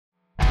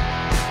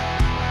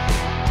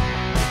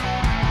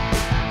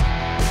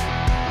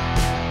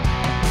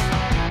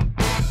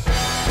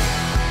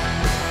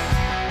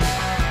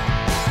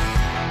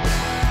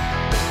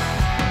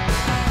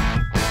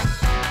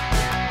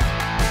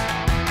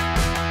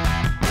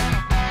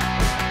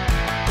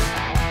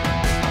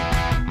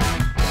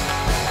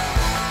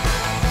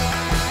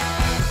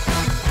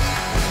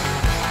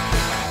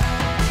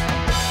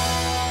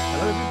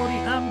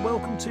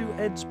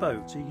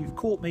boat. You've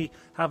caught me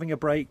having a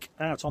break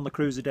out on the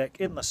cruiser deck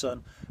in the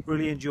sun,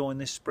 really enjoying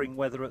this spring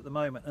weather at the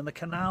moment, and the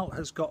canal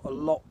has got a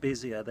lot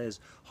busier. There's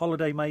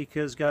holiday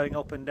makers going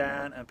up and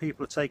down and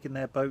people are taking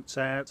their boats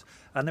out,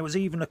 and there was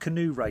even a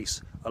canoe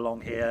race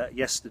along here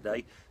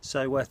yesterday,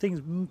 so things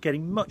are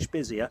getting much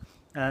busier.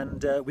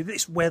 And with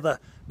this weather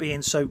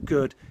being so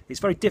good,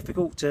 it's very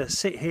difficult to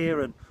sit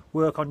here and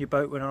work on your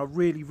boat when I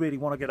really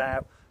want to get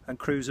out and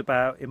cruise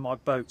about in my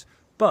boat.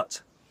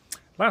 But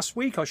last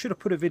week I should have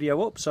put a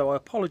video up, so I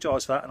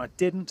apologise for that, and I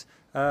didn't.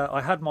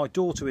 I had my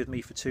daughter with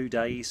me for 2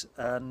 days,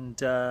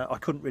 and I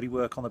couldn't really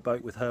work on the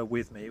boat with her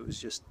with me. It was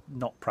just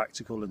not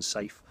practical and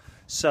safe.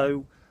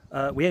 So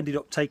we ended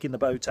up taking the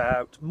boat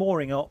out,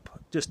 mooring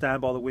up just down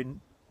by the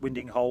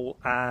winding hole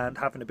and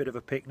having a bit of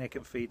a picnic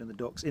and feeding the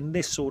ducks in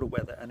this sort of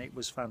weather, and it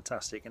was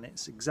fantastic. And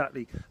it's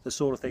exactly the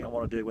sort of thing I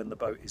want to do when the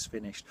boat is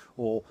finished,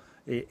 or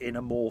in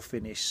a more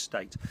finished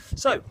state.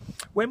 So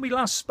when we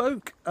last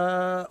spoke,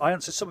 I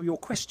answered some of your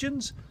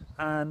questions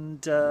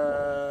and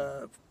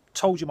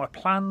told you my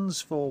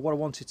plans for what I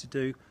wanted to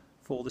do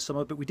for the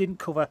summer, but we didn't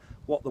cover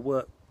what the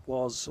work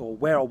was or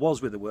where I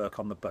was with the work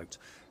on the boat.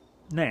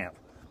 Now,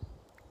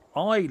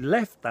 I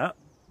left that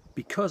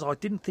because I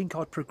didn't think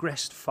I'd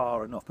progressed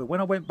far enough, but when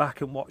I went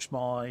back and watched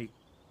my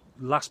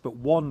last but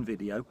one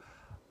video,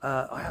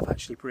 I have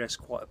actually progressed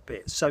quite a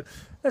bit. So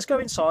let's go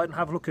inside and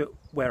have a look at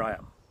where I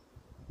am.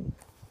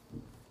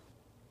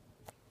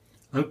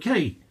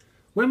 Okay,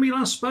 when we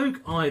last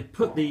spoke, I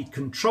put the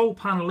control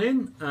panel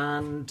in,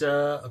 and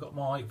I've got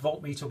my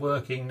voltmeter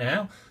working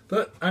now.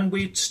 And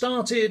we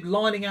started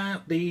lining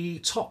out the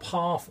top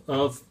half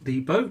of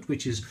the boat,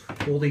 which is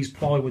all these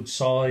plywood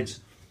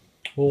sides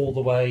all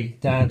the way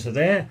down to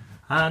there.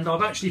 And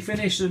I've actually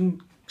finished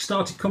and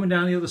started coming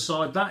down the other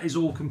side. That is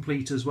all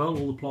complete as well,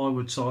 all the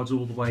plywood sides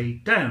all the way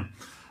down.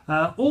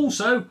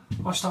 Also,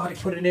 I started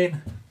putting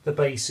in the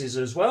bases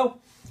as well,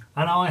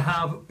 and I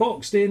have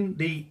boxed in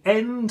the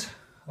end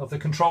of the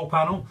control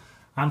panel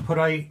and put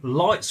a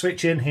light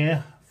switch in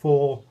here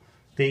for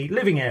the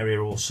living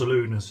area, or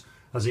saloon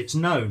as it's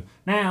known.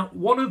 Now,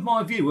 one of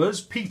my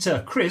viewers,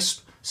 Peter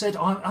Crisp, said,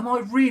 am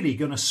I really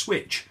going to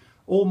switch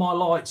all my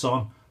lights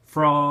on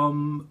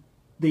from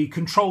the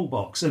control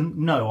box? And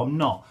no, I'm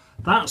not.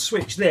 That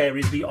switch there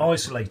is the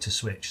isolator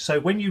switch. So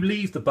when you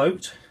leave the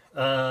boat,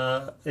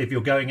 if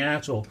you're going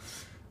out, or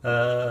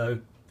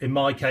in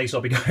my case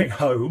I'll be going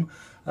home,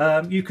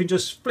 you can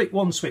just flick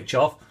one switch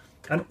off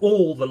and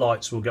all the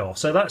lights will go off.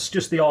 So that's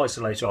just the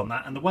isolator on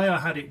that, and the way I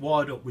had it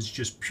wired up was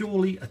just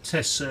purely a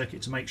test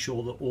circuit to make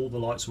sure that all the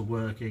lights were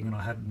working and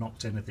I hadn't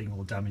knocked anything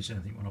or damaged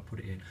anything when I put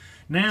it in.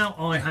 Now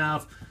I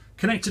have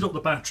connected up the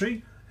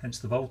battery, hence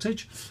the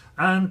voltage,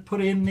 and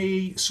put in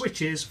the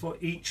switches for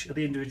each of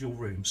the individual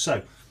rooms.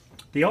 So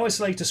the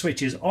isolator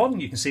switch is on,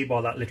 you can see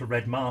by that little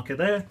red marker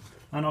there,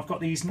 and I've got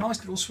these nice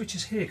little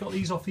switches here, got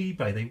these off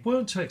eBay. They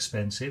weren't too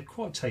expensive,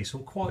 quite tasteful,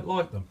 quite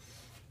like them.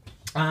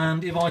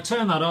 And if I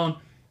turn that on,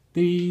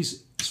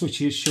 these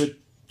switches should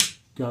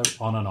go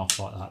on and off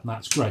like that, and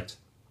that's great.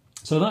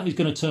 So that is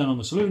going to turn on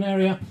the saloon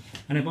area,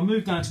 and if I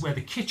move down to where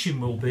the kitchen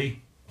will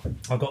be,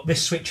 I've got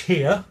this switch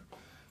here,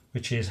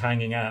 which is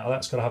hanging out.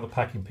 That's got to have a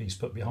packing piece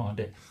put behind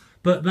it.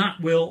 But that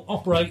will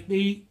operate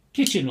the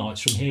kitchen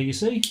lights from here, you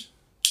see.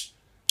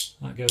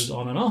 That goes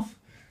on and off.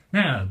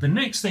 Now, the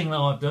next thing that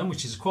I've done,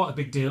 which is quite a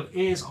big deal,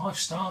 is I've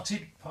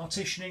started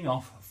partitioning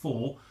off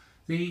for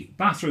the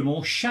bathroom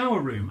or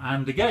shower room.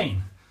 And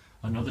again,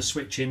 another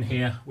switch in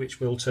here,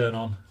 which will turn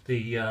on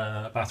the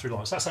bathroom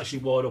lights. That's actually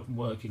wired up and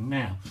working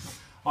now.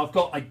 I've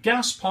got a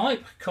gas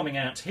pipe coming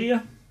out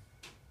here,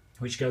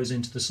 which goes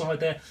into the side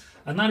there.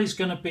 And that is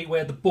going to be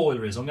where the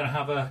boiler is. I'm going to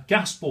have a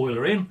gas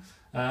boiler in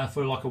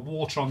for like a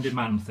water on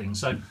demand thing.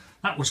 So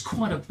that was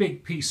quite a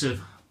big piece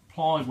of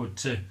plywood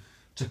to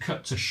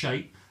cut to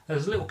shape.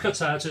 There's a little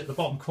cutout at the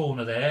bottom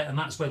corner there, and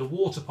that's where the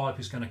water pipe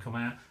is going to come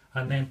out,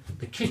 and then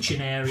the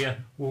kitchen area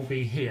will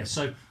be here.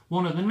 So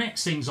one of the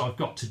next things I've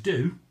got to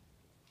do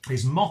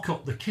is mock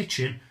up the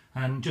kitchen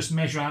and just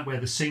measure out where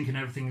the sink and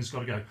everything has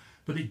got to go.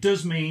 But it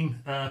does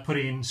mean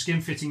putting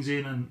skin fittings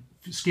in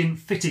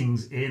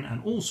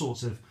and all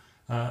sorts of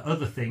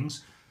other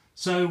things.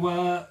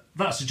 So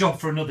that's a job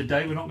for another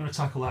day. We're not going to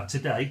tackle that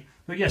today.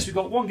 But yes, we've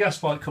got one gas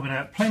pipe coming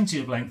out, plenty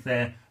of length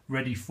there,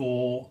 ready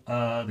for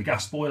the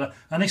gas boiler.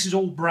 And this is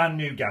all brand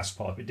new gas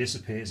pipe. It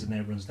disappears and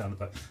then runs down the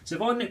boat. So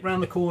if I nip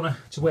round the corner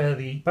to where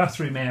the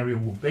bathroom area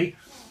will be,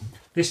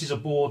 this is a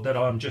board that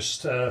I'm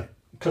just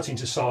cutting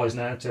to size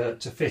now to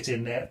fit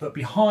in there. But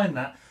behind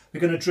that, we're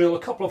going to drill a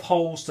couple of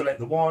holes to let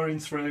the wiring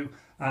through,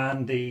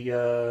 and the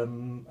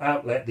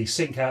outlet, the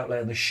sink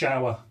outlet and the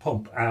shower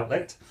pump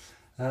outlet.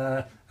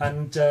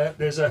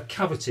 There's a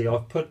cavity.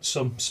 I've put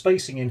some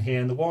spacing in here,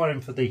 and the wiring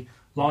for the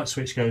light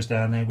switch goes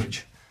down there,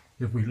 which,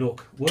 if we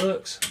look,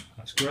 works.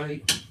 That's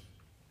great.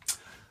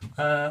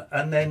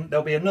 And then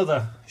there'll be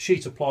another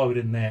sheet of plywood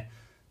in there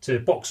to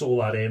box all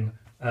that in,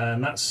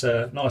 and that's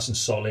nice and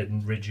solid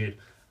and rigid,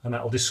 and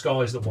that will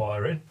disguise the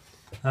wiring,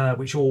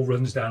 which all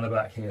runs down the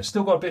back here.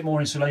 Still got a bit more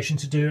insulation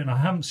to do, and I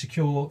haven't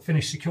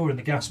finished securing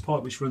the gas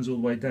pipe, which runs all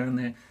the way down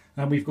there,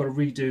 and we've got to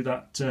redo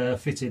that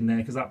fitting there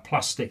because that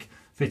plastic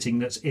fitting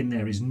that's in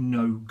there is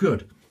no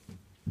good.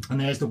 And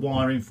there's the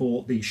wiring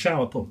for the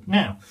shower pump.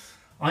 Now,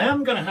 I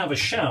am going to have a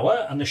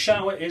shower, and the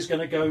shower is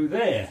going to go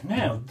there.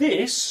 Now,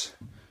 this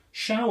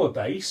shower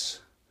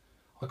base,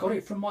 I got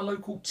it from my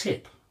local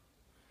tip.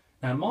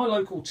 Now, my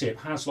local tip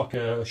has like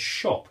a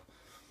shop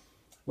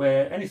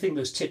where anything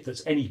that's tipped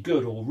that's any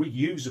good or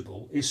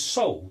reusable is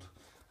sold.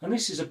 And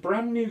this is a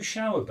brand new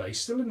shower base,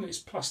 still in its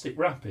plastic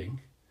wrapping,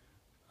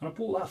 and I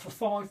bought that for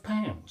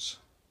 £5.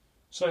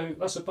 So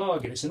that's a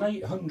bargain. It's an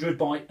 800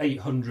 by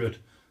 800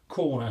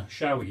 corner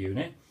shower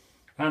unit,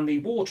 and the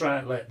water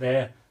outlet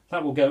there,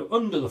 that will go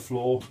under the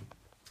floor,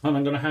 and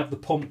I'm going to have the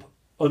pump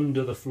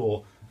under the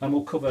floor, and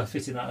we'll cover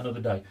fitting that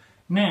another day.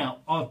 Now,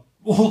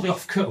 all the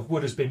off-cut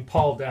wood has been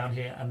piled down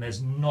here, and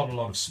there's not a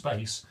lot of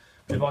space.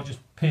 But if I just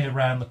peer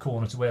around the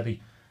corner to where the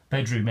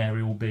bedroom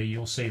area will be,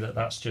 you'll see that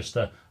that's just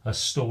a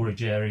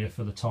storage area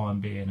for the time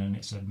being, and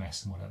it's a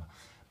mess and whatever.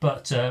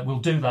 But we'll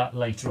do that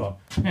later on.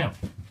 Now,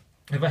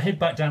 if I head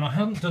back down, I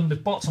haven't done the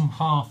bottom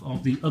half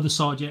of the other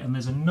side yet, and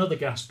there's another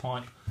gas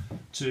pipe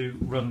to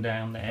run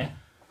down there.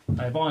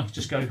 If I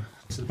just go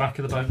to the back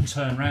of the boat and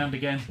turn around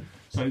again,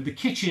 so the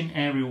kitchen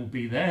area will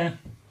be there,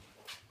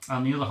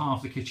 and the other half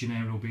of the kitchen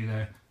area will be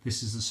there.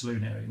 This is the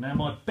saloon area. Now,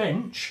 my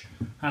bench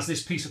has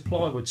this piece of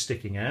plywood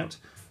sticking out,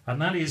 and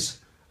that is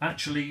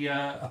actually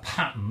a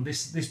pattern.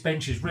 This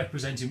bench is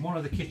representing one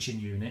of the kitchen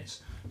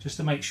units, just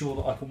to make sure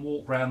that I can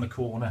walk round the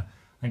corner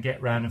and get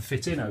round and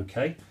fit in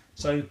okay.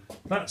 So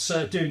that's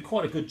doing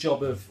quite a good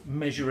job of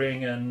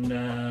measuring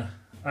and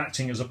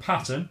acting as a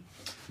pattern.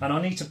 And I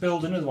need to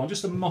build another one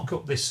just to mock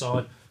up this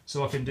side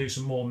so I can do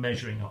some more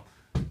measuring up.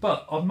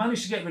 But I've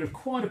managed to get rid of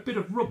quite a bit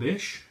of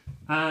rubbish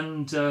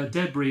and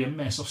debris and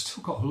mess. I've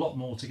still got a lot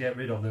more to get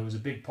rid of. There was a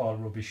big pile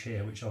of rubbish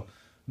here, which I'm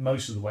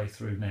most of the way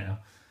through now.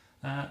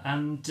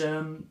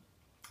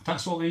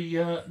 That's what we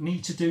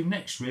need to do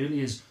next,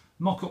 really, is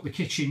mock up the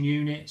kitchen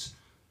unit,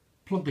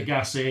 plug the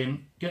gas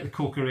in, get the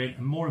cooker in,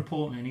 and more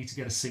importantly, I need to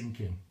get a sink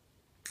in.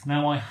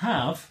 Now, I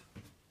have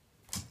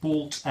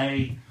bought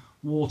a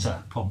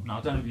water pump. Now,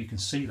 I don't know if you can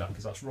see that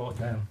because that's right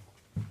down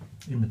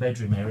in the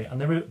bedroom area, and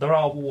there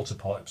are water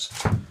pipes.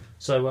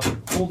 So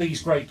all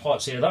these great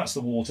pipes here, that's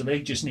the water.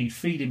 They just need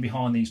feeding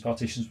behind these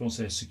partitions once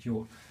they're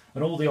secured,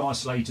 and all the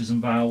isolators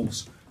and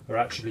valves are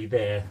actually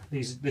there.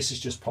 This is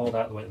just piled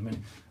out the way at the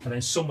minute, and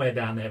then somewhere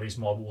down there is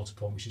my water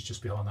pump, which is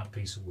just behind that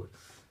piece of wood.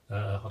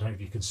 I don't know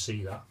if you can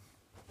see that.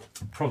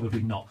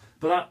 Probably not,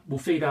 but that will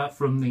feed out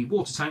from the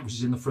water tank, which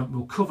is in the front.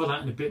 We'll cover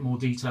that in a bit more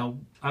detail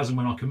as and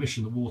when I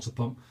commission the water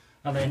pump,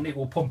 and then it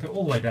will pump it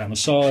all the way down the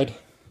side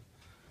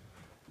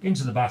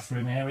into the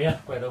bathroom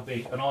area, where there'll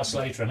be an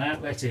isolator and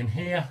outlet in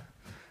here,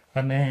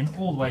 and then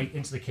all the way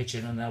into the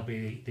kitchen, and there'll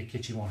be the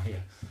kitchen one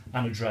here,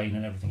 and a drain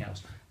and everything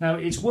else. Now,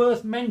 it's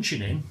worth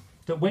mentioning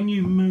that when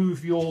you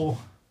move your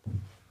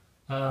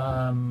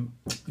the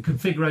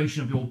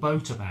configuration of your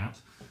boat about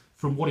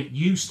from what it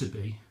used to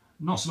be,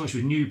 not so much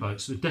with new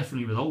boats, but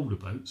definitely with older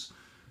boats,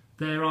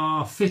 there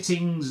are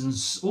fittings and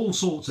all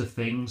sorts of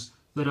things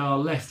that are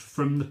left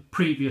from the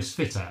previous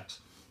fit out,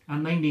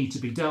 and they need to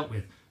be dealt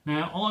with.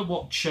 Now, I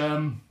watch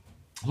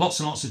lots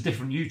and lots of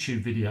different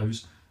YouTube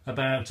videos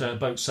about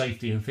boat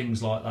safety and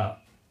things like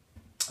that,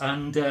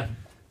 and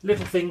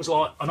little things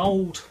like an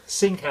old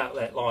sink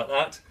outlet like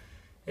that,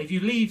 if you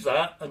leave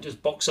that and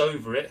just box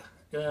over it,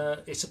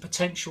 it's a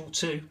potential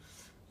to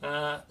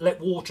let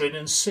water in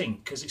and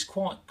sink, because it's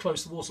quite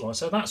close to the waterline.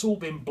 So that's all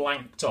been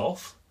blanked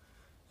off.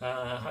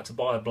 I had to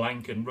buy a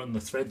blank and run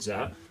the threads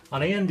out,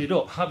 and I ended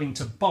up having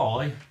to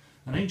buy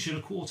an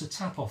 1.25 inch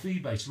tap off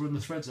eBay to run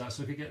the threads out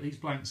so I could get these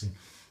blanks in.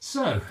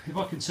 So if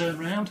I can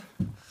turn around,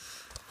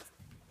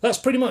 that's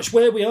pretty much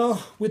where we are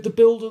with the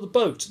build of the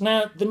boat.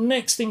 Now, the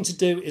next thing to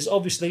do is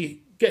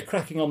obviously get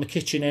cracking on the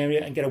kitchen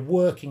area and get a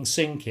working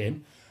sink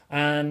in,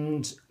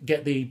 and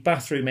get the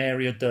bathroom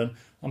area done.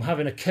 I'm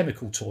having a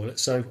chemical toilet,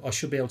 so I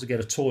should be able to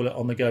get a toilet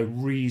on the go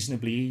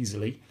reasonably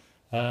easily.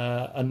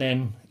 And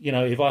then, you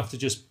know, if I have to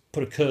just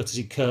put a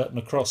courtesy curtain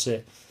across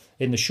it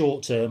in the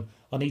short term,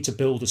 I need to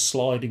build a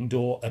sliding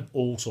door and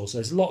all sorts.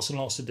 There's lots and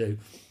lots to do,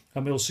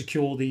 and we'll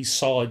secure these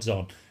sides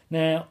on.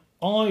 Now,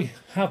 I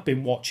have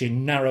been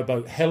watching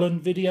narrowboat Helen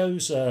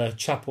videos, a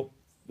chap up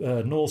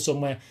north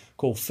somewhere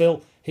called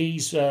Phil.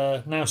 He's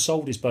now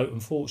sold his boat,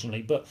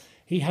 unfortunately, but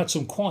he had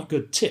some quite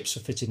good tips for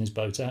fitting his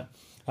boat out.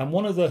 And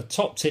one of the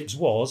top tips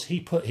was he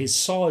put his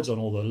sides on,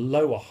 or the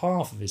lower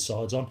half of his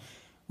sides on,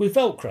 with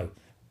Velcro.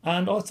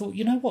 And I thought,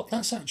 you know what,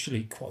 that's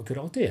actually quite a good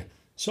idea.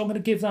 So I'm going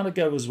to give that a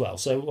go as well.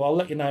 So I'll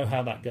let you know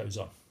how that goes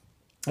on.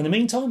 In the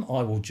meantime,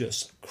 I will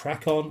just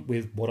crack on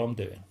with what I'm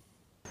doing.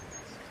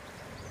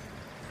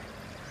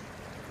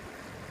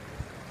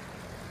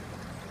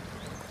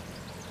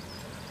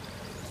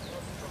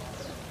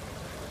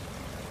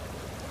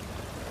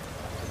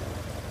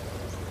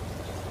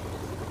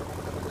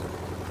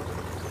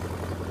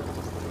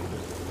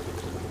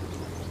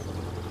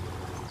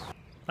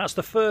 That's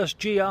the first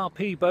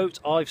GRP boat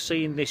I've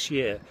seen this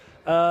year,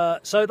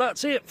 So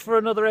that's it for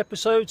another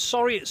episode.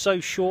 Sorry it's so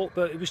short,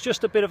 but it was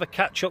just a bit of a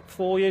catch-up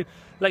for you.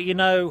 Let you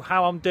know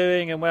how I'm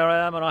doing and where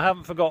I am, and I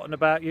haven't forgotten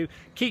about you.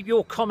 Keep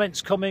your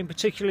comments coming,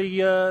 particularly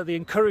the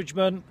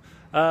encouragement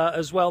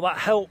as well. That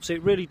helps,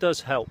 it really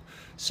does help.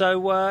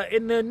 So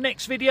in the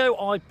next video,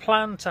 I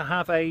plan to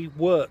have a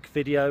work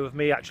video of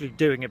me actually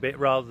doing a bit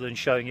rather than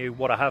showing you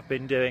what I have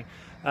been doing.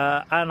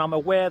 And I'm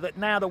aware that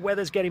now the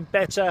weather's getting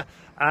better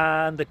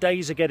and the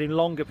days are getting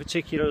longer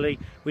particularly,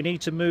 we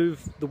need to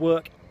move the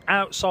work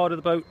outside of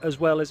the boat as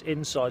well as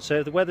inside. So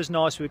if the weather's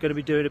nice, we're going to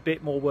be doing a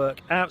bit more work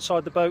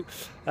outside the boat,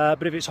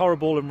 but if it's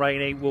horrible and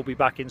rainy, we'll be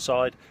back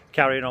inside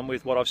carrying on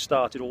with what I've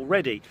started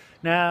already.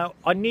 Now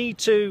I need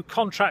to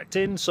contract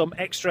in some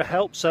extra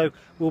help, so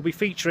we'll be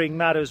featuring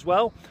that as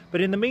well.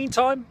 But in the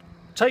meantime,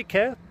 take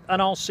care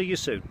and I'll see you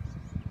soon.